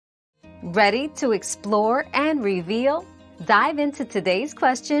Ready to explore and reveal? Dive into today's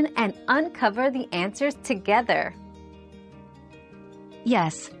question and uncover the answers together.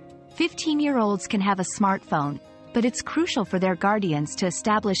 Yes, 15-year-olds can have a smartphone, but it's crucial for their guardians to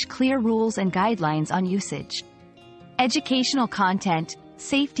establish clear rules and guidelines on usage. Educational content,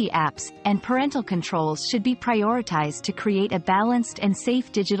 safety apps, and parental controls should be prioritized to create a balanced and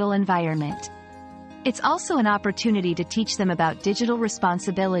safe digital environment. It's also an opportunity to teach them about digital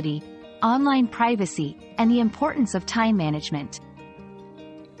responsibility, online privacy, and the importance of time management.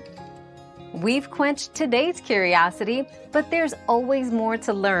 We've quenched today's curiosity, but there's always more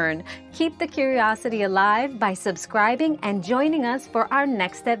to learn. Keep the curiosity alive by subscribing and joining us for our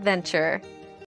next adventure.